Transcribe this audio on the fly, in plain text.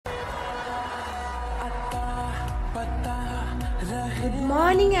Good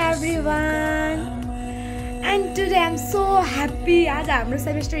morning everyone. And today I'm so happy. आज हाम्रो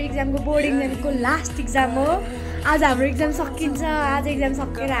semester exam को board exam को लास्ट एक्जाम हो. आज हाम्रो एक्जाम सकिन्छ. आज एक्जाम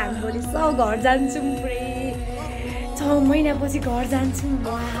सकेर हामी भोलि सब घर जान्छौं. पुरै 6 महिनापछि घर जान्छौं.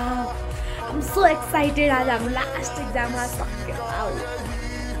 वाउ. I'm so excited. आज हाम्रो लास्ट एक्जाम आज सक्यो.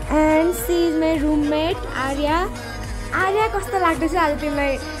 And she is my roommate Arya. Arya कस्तो लाग्दैछ आज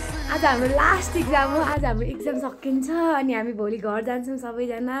तिमीलाई? आज हाम्रो लास्ट एक्जाम हो. आज हाम्रो एक्जाम सकिन्छ अनि हामी भोलि घर जान्छौं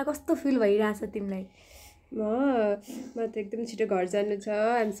सबैजना. कस्तो फिल भइराछ तिमीलाई? म त एकदम छिटो घर जानु छ. I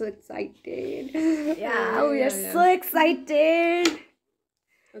am so excited. Yeah, we are so excited.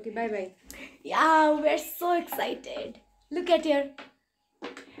 Okay, bye bye. Yeah, we are so excited. Look at here.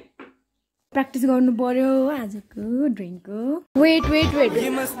 Practice गर्नु पर्यो आजको ड्रिङ्कको. Wait. ओए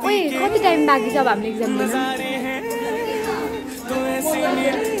कति टाइम बाँकी छ हाम्रो एक्जाम गर्न?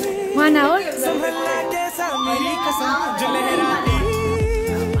 1 hour.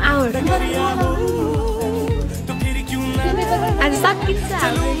 आज सकिन्छ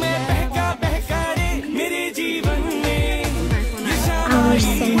our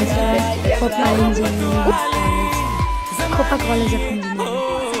semester Kantipur EngineeringCollege. Kantipur College of Engineering.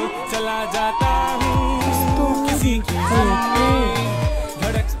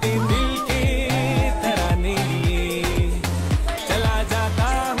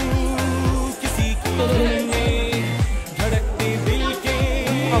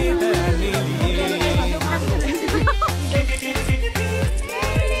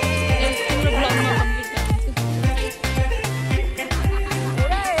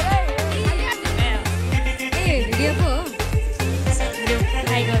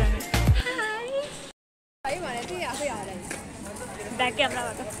 Back camera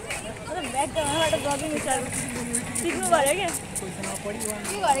वाला मतलब बैक कैमरा वाला ब्लॉगिंग स्टार्ट सिक्नु पर्यो के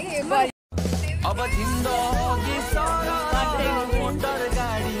अब जिन्दगी सारा मोटर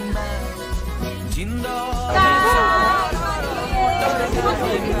गाडीमा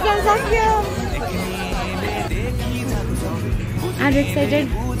I'm excited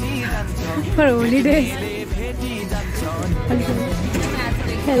for holidays.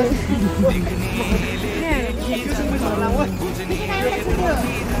 Hello.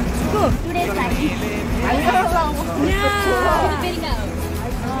 Go. Today's live.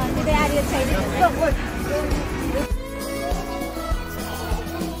 Today are you excited?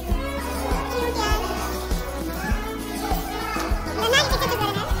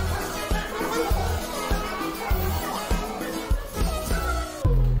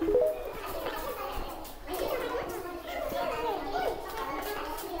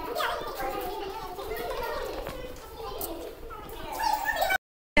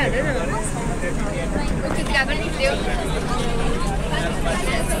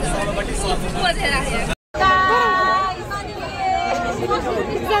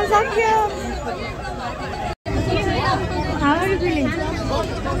 How are you feeling?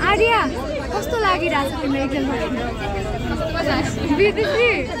 Arya, कस्तो लागिरहेछ तिमीलाई एक्जाम सकिनु? बिर्दिसी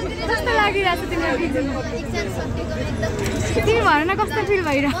कस्तो लागिरहेछ तिमीलाई एक्जाम? तिमी भन न कस्तो फिल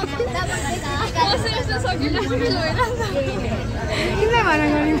भइरहेछ? सेमेस्टर सकिनु फिल भइरहेछ. तिमीलाई भन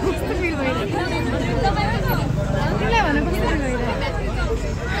नि कस्तो फिल भइरहेछ? तिमीलाई भन कस्तो फिल भइरहेछ?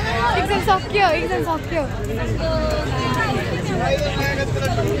 एक्जाम सक्यो.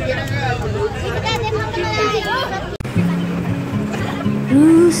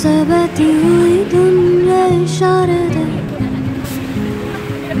 रूसबती हुई धुन रे शारदा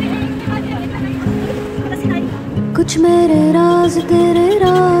कुछ मेरे राज तेरे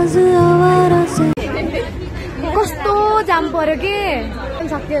राज आवारा से. कस्तो जाम पर्यो के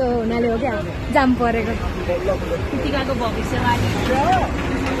सक्यो हुनाले हो क्या जाम परेको. कृतिकाको भविष्यवाणी.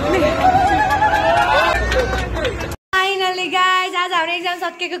 फाइनली गाइज आज हाम्रो एक्जाम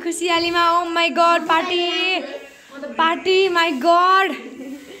सकिएको खुसियालीमा. ओ my God party my God.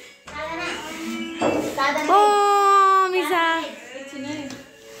 ओ मिसा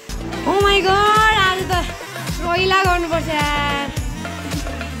ओ माई गॉड आज त रोइला गर्नुपर्छ यार.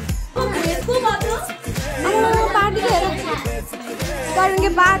 पार्टी हेर करेंगे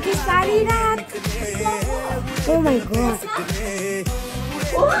पार्टी सारी रात. ओ my God.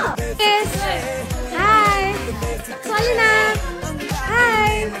 Hi Salina.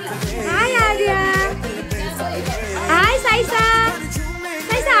 Hi Arya. Hi Saisa.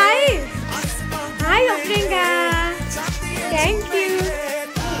 Hi Priyanka. Thank you.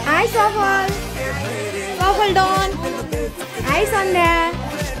 हाय सफल डॉन. हाय संध्या.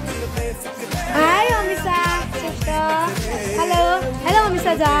 हाय अमिषा श्रेष्ठ. हेलो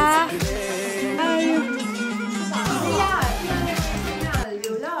अमिषा जा. How are you?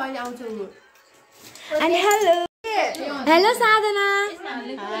 And hello. Hello Sadhana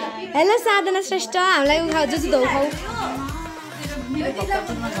hello साधना श्रेष्ठ हामीलाई उखाउ जुजु धौ खाऊ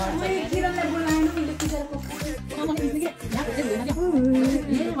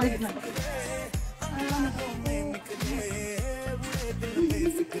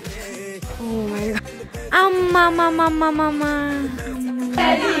आम्मा मामा मामा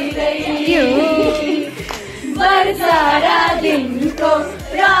वर्षरा दिनको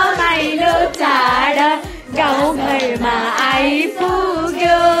रमाइलो चाड गाउँघरमा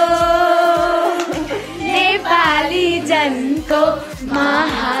आइपुग्यो नेपाली जनको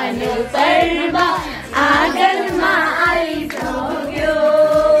महान पर्व आँगनमा आइपुग्यो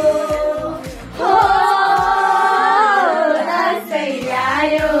हो दसैँ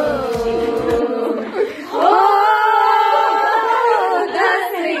आयो हो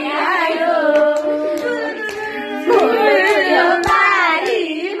दसैँ आयो फुल्यो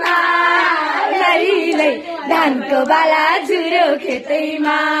बारीमा लैलै धानको बाला झुरो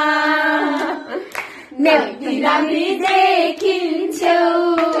खेतैमा नेप्ती राम्री देखिन्छौ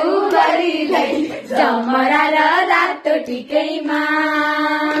बरिलै जमरा र रातो टिकैमा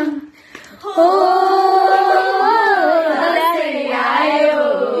हो दसैँ आयो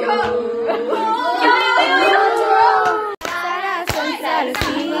सारा संसार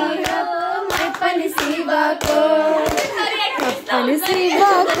पनि शिवको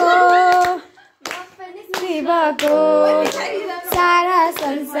शिवको सारा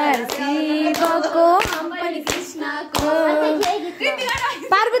संसार शिवको कृष्णको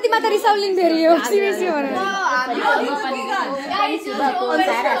पार्वती माता रिसाउलिङ फेरि हो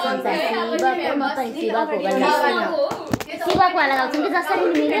शिवको लगाउँछौँ कि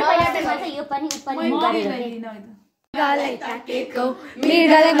जसरी यो पनि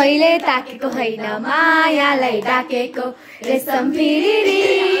मृगलाई मैले ताकेको होइन मायालाई डाकेको रेशम फिरिरी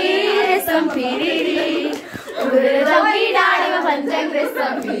डाँडीमा भन्छन्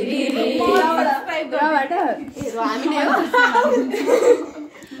रेशम फिरिरी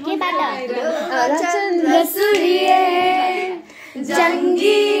चन्द्र सूर्य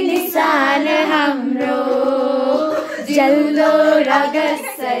जङ्गी निशान हाम्रो जल्दो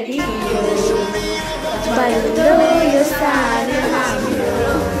रगसरी बल्लो यो स्थान हाम्रो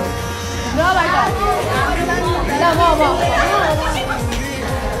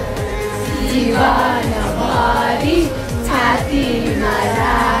जीवन भरि छातीमा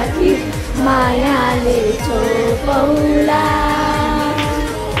राखी मायाले छोपौला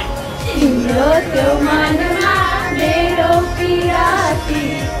तिम्रो त्यो मनमा मेरो पिराती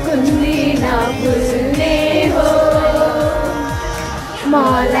कुन्दी नभुल्ने हो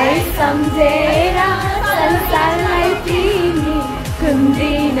मलाई सम्झेर संसारलाई तिमी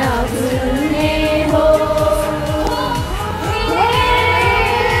कुन्दी नभुल्ने हो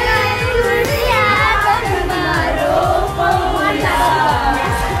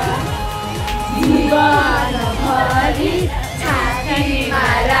जीवन भरि छातीमा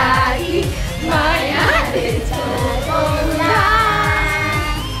राखी मायाले छोपौला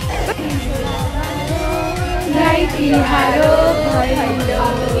गाई तिहारो भैलो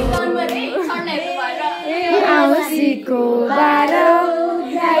औँसीको बाह्र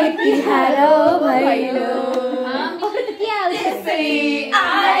गाई तिहारो भैलो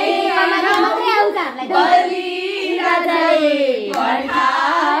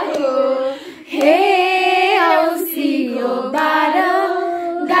हे औँसीको बाह्र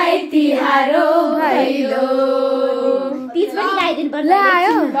गाई तिहारो भैलो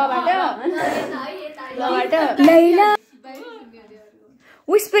लैला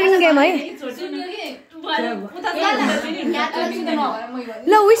विस्परिङ गेम है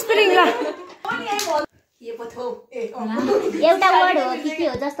ल विस्परिङ ल एउटा वर्ड हो कि के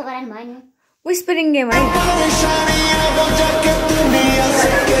हो जस्तो गराइन भयो नि विस्परिङ गेम है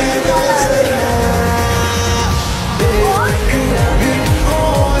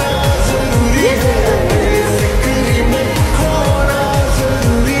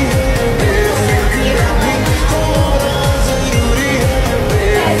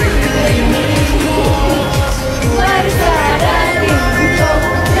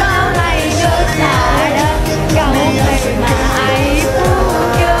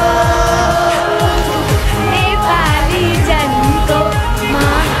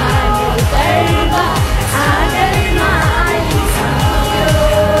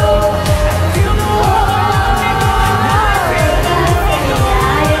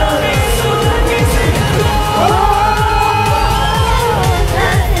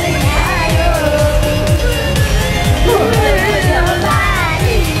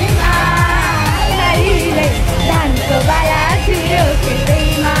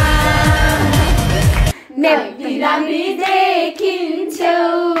राम्री देखिन्छौ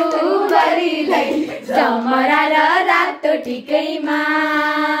बरिलाई जमरा र रातो टिकैमा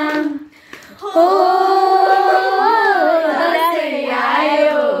हो दसैँ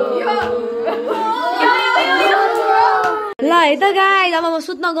आयो ल है त गाइस अब म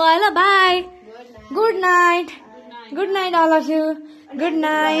सुत्न गएँ ल by good night all of you good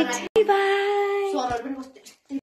night by